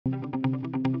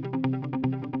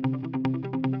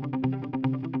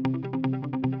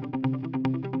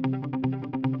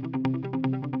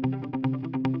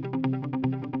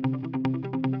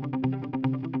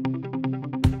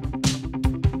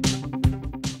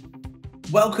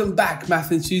Welcome back,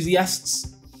 math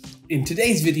enthusiasts. In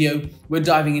today's video, we're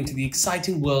diving into the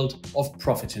exciting world of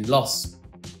profit and loss.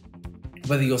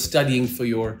 Whether you're studying for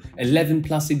your 11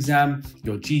 plus exam,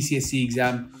 your GCSE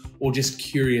exam, or just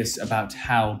curious about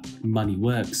how money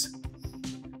works,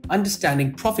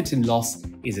 understanding profit and loss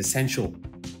is essential.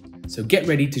 So get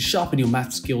ready to sharpen your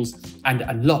math skills and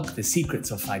unlock the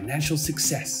secrets of financial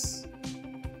success.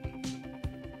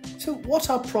 So what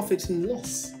are profit and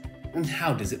loss, and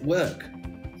how does it work?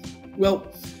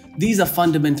 Well, these are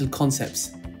fundamental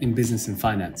concepts in business and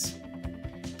finance.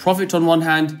 Profit, on one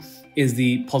hand, is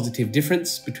the positive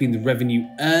difference between the revenue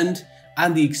earned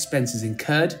and the expenses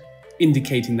incurred,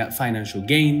 indicating that financial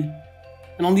gain.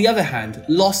 And on the other hand,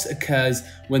 loss occurs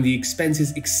when the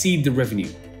expenses exceed the revenue,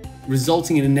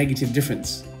 resulting in a negative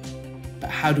difference. But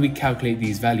how do we calculate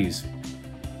these values?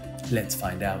 Let's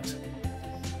find out.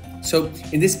 So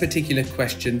in this particular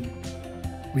question,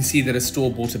 we see that a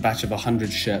store bought a batch of 100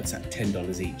 shirts at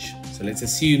 $10 each. So let's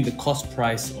assume the cost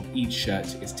price of each shirt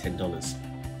is $10.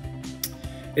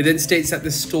 It then states that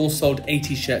the store sold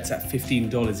 80 shirts at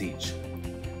 $15 each.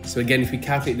 So again, if we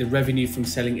calculate the revenue from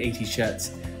selling 80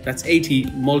 shirts, that's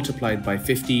 80 multiplied by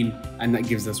 15, and that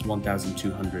gives us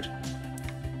 1,200.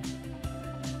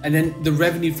 And then the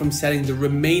revenue from selling the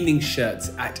remaining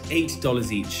shirts at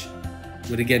 $8 each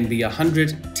would again be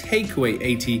 100, take away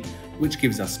 80, which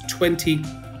gives us 20,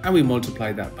 and we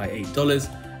multiply that by $8,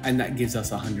 and that gives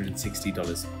us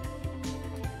 $160.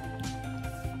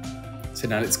 So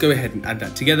now let's go ahead and add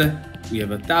that together. We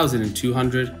have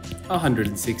 1,200,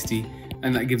 160,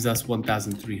 and that gives us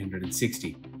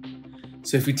 1,360.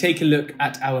 So if we take a look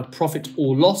at our profit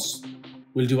or loss,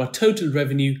 we'll do our total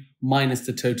revenue minus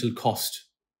the total cost,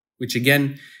 which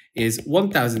again is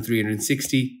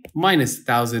 1,360 minus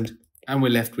 1,000, and we're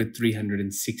left with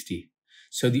 360.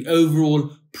 So the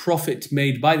overall profit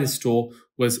made by the store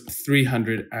was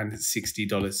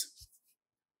 $360.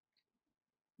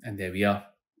 And there we are.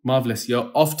 Marvelous. You're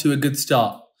off to a good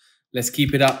start. Let's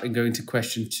keep it up and go into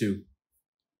question 2.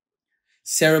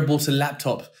 Sarah bought a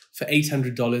laptop for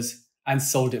 $800 and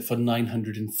sold it for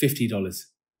 $950.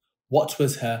 What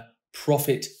was her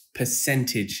profit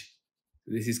percentage?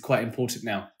 This is quite important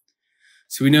now.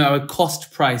 So we know our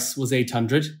cost price was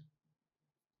 800,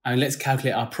 and let's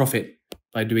calculate our profit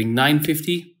by doing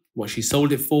 950, what she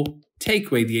sold it for, take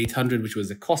away the 800, which was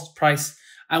the cost price,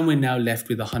 and we're now left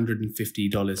with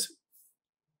 $150.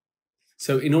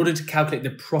 So in order to calculate the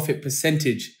profit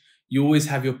percentage, you always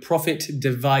have your profit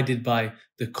divided by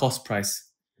the cost price,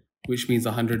 which means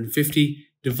 150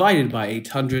 divided by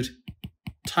 800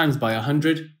 times by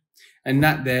 100. And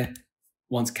that there,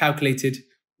 once calculated,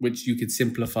 which you could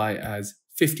simplify as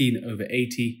 15 over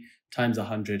 80 times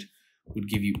 100, would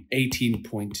give you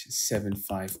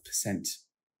 18.75%.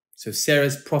 So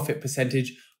Sarah's profit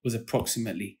percentage was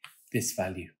approximately this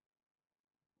value.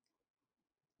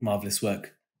 Marvelous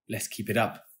work. Let's keep it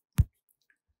up.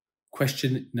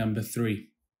 Question number 3.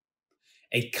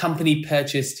 A company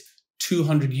purchased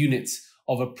 200 units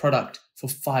of a product for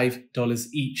 $5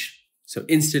 each. So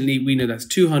instantly we know that's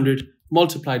 200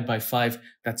 multiplied by 5,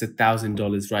 that's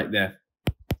 $1,000 right there.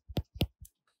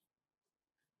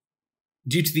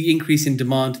 Due to the increase in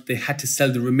demand, they had to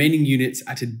sell the remaining units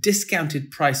at a discounted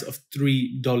price of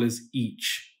 $3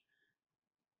 each.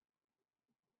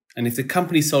 And if the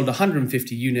company sold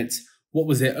 150 units, what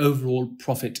was their overall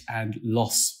profit and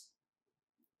loss?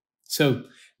 So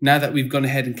now that we've gone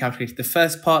ahead and calculated the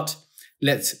first part,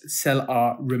 let's sell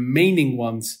our remaining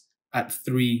ones at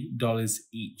 $3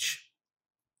 each.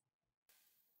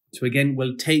 So again,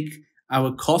 we'll take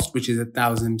our cost, which is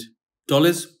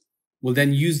 $1,000. We'll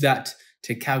then use that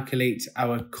to calculate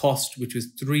our cost, which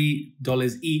was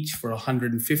 $3 each for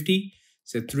 150.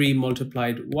 So 3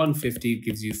 multiplied 150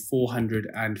 gives you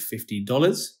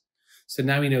 $450. So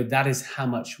now we know that is how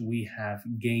much we have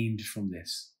gained from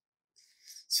this.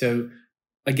 So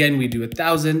again, we do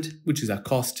 1,000, which is our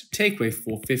cost, take away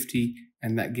 450,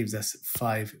 and that gives us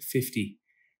 550.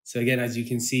 So again, as you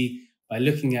can see, by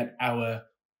looking at our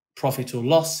profit or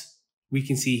loss, we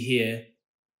can see here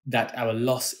that our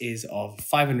loss is of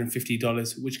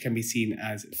 $550, which can be seen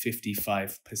as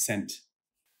 55%.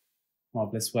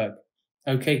 Marvelous work.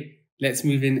 Okay, let's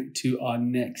move into our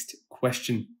next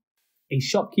question. A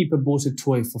shopkeeper bought a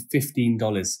toy for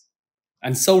 $15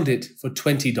 and sold it for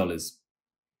 $20.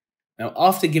 Now,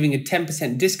 after giving a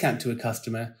 10% discount to a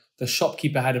customer, the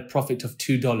shopkeeper had a profit of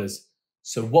 $2.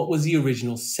 So what was the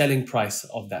original selling price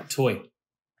of that toy?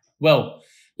 Well,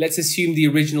 let's assume the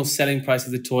original selling price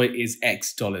of the toy is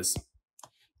X dollars.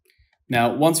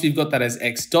 Now, once we've got that as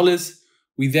X dollars,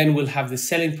 we then will have the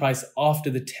selling price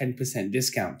after the 10%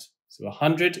 discount. So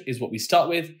 100 is what we start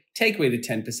with, take away the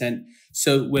 10%,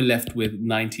 so we're left with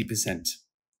 90%.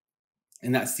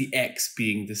 And that's the X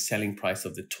being the selling price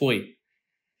of the toy.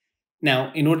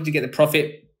 Now, in order to get the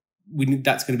profit,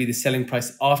 that's going to be the selling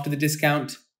price after the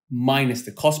discount minus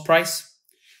the cost price.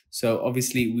 So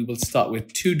obviously we will start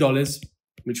with $2,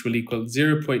 which will equal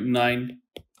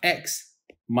 0.9x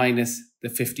minus the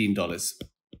 $15.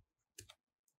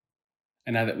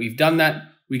 And now that we've done that,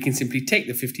 we can simply take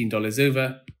the $15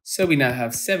 over. So we now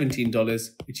have $17,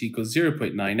 which equals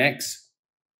 0.9x.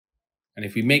 And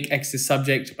if we make x the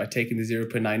subject by taking the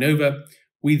 0.9 over,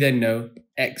 we then know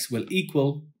x will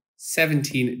equal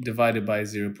 17 divided by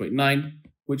 0.9,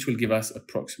 which will give us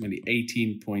approximately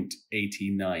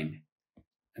 18.89.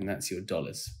 And that's your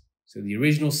dollars. So the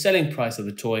original selling price of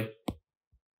the toy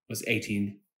was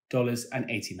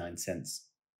 $18.89.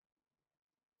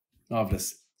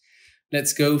 Marvelous.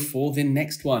 Let's go for the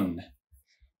next one.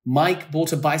 Mike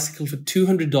bought a bicycle for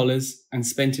 $200 and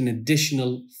spent an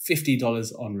additional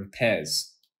 $50 on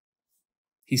repairs.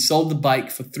 He sold the bike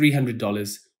for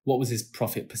 $300. What was his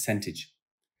profit percentage?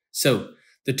 So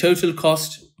the total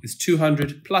cost is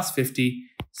 200 plus 50,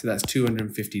 so that's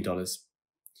 $250.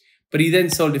 But he then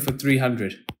sold it for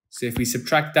 300. So if we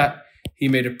subtract that, he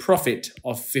made a profit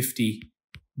of $50.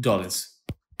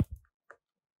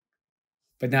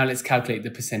 But now let's calculate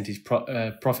the percentage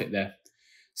profit there.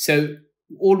 So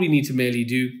all we need to merely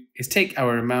do is take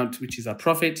our amount, which is our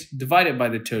profit, divide it by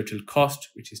the total cost,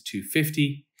 which is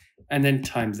 250, and then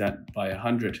times that by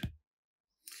 100.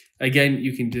 Again,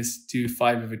 you can just do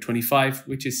 5 over 25,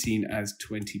 which is seen as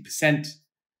 20.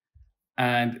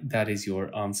 And that is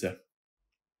your answer.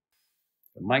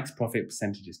 So Mike's profit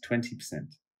percentage is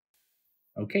 20%.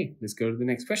 Okay, let's go to the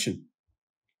next question.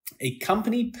 A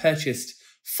company purchased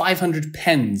 500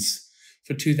 pens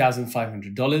for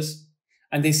 $2,500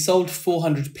 and they sold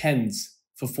 400 pens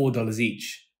for $4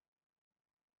 each.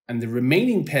 And the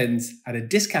remaining pens at a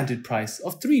discounted price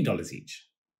of $3 each.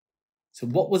 So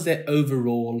what was their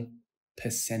overall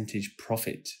percentage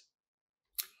profit?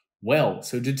 Well,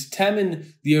 so to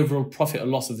determine the overall profit or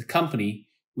loss of the company,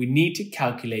 we need to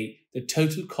calculate the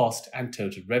total cost and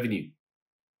total revenue.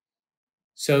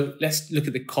 So let's look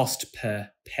at the cost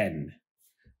per pen.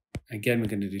 Again, we're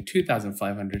going to do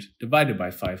 2,500 divided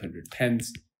by 500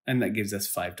 pens, and that gives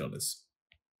us $5.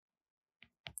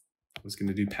 I was going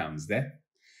to do pounds there.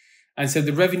 And so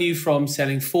the revenue from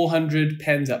selling 400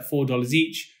 pens at $4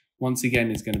 each, once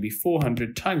again, is going to be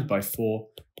 400 times by 4,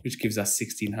 which gives us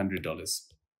 $1,600.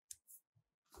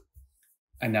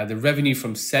 And now the revenue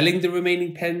from selling the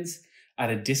remaining pens at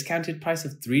a discounted price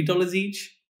of $3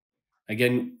 each.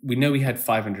 Again, we know we had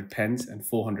 500 pens and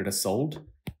 400 are sold.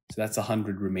 So that's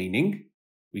 100 remaining.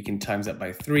 We can times that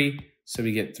by 3, so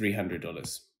we get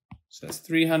 $300. So that's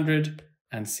 300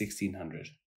 and 1,600.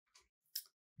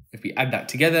 If we add that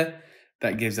together,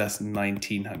 that gives us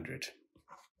 1,900.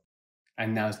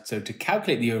 And now, so to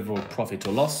calculate the overall profit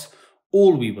or loss,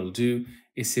 all we will do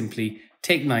is simply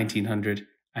take 1,900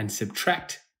 and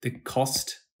subtract the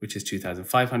cost, which is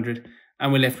 2,500,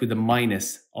 and we're left with a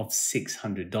minus of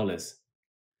 $600.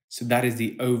 So that is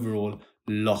the overall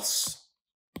loss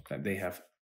that they have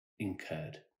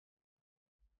incurred.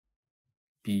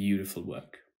 Beautiful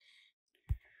work.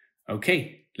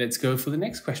 Okay, let's go for the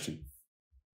next question.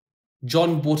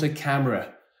 John bought a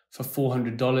camera for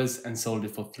 $400 and sold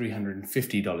it for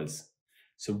 $350.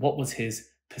 So what was his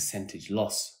percentage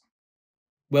loss?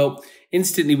 Well,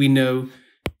 instantly we know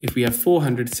if we have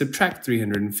 400 subtract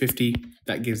 350,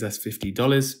 that gives us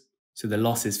 $50. So the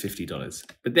loss is $50,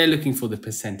 but they're looking for the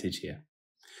percentage here.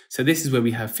 So this is where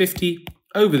we have 50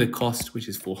 over the cost, which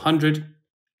is 400.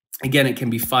 Again, it can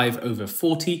be 5 over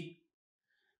 40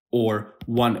 or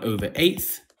 1 over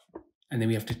 8th. And then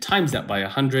we have to times that by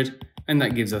 100, and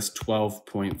that gives us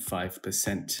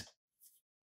 12.5%.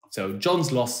 So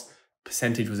John's loss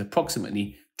percentage was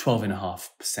approximately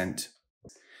 12.5%.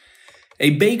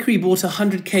 A bakery bought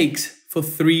 100 cakes for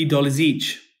 $3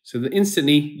 each. So that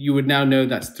instantly you would now know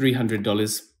that's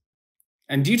 $300.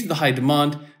 And due to the high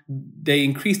demand, they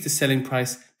increased the selling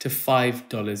price to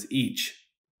 $5 each.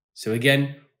 So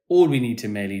again, all we need to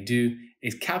merely do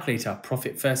is calculate our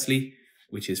profit firstly,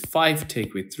 which is 5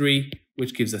 take with 3,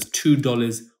 which gives us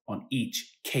 $2 on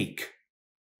each cake.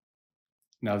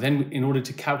 Now then, in order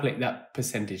to calculate that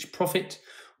percentage profit,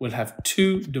 we'll have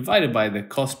 2 divided by the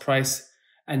cost price,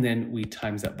 and then we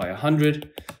times that by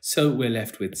 100. So we're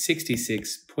left with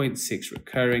 66.6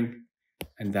 recurring,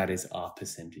 and that is our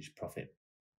percentage profit.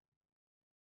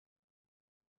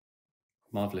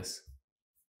 Marvelous.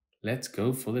 Let's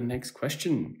go for the next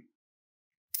question.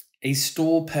 A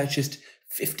store purchased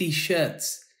 50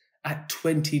 shirts at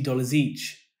 $20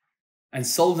 each and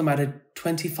sold them at a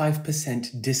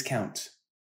 25% discount.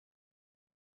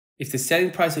 If the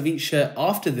selling price of each shirt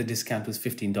after the discount was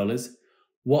 $15,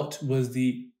 what was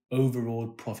the overall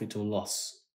profit or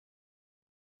loss?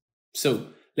 So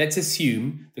let's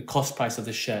assume the cost price of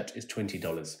the shirt is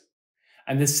 $20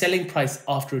 and the selling price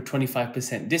after a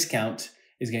 25% discount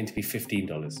is going to be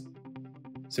 $15.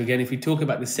 So again, if we talk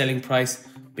about the selling price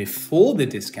before the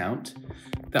discount,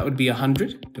 that would be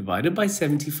 100 divided by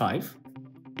 75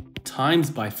 times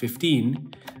by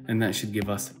 15, and that should give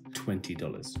us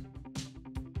 $20.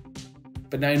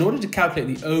 But now in order to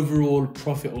calculate the overall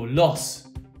profit or loss,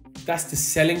 that's the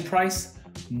selling price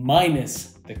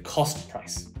minus the cost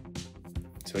price.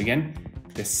 So again,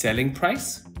 the selling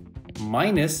price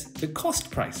minus the cost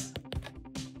price,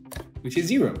 which is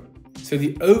 0. So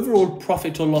the overall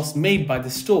profit or loss made by the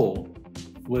store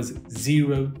was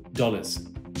 $0.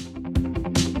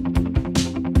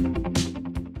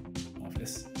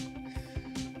 Marvelous.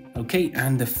 Okay,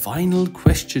 and the final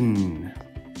question.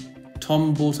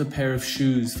 Tom bought a pair of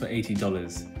shoes for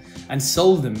 $80 and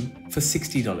sold them for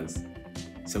 $60.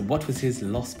 So what was his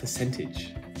loss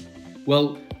percentage?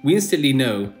 Well, we instantly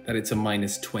know that it's a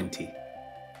minus 20.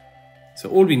 So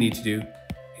all we need to do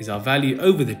is our value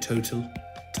over the total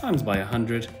times by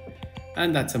 100,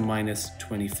 and that's a minus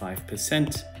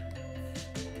 25%.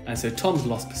 And so Tom's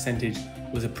loss percentage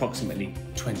was approximately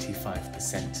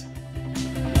 25%.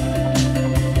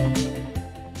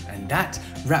 And that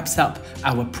wraps up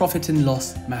our profit and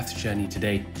loss math journey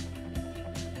today.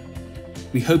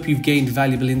 We hope you've gained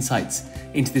valuable insights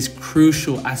into this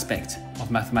crucial aspect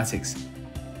of mathematics.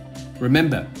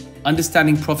 Remember,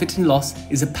 understanding profit and loss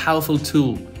is a powerful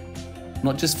tool,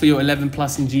 not just for your 11+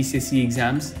 and GCSE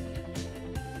exams.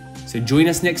 So join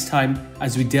us next time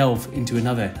as we delve into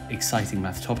another exciting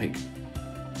math topic.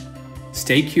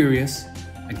 Stay curious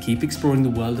and keep exploring the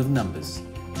world of numbers.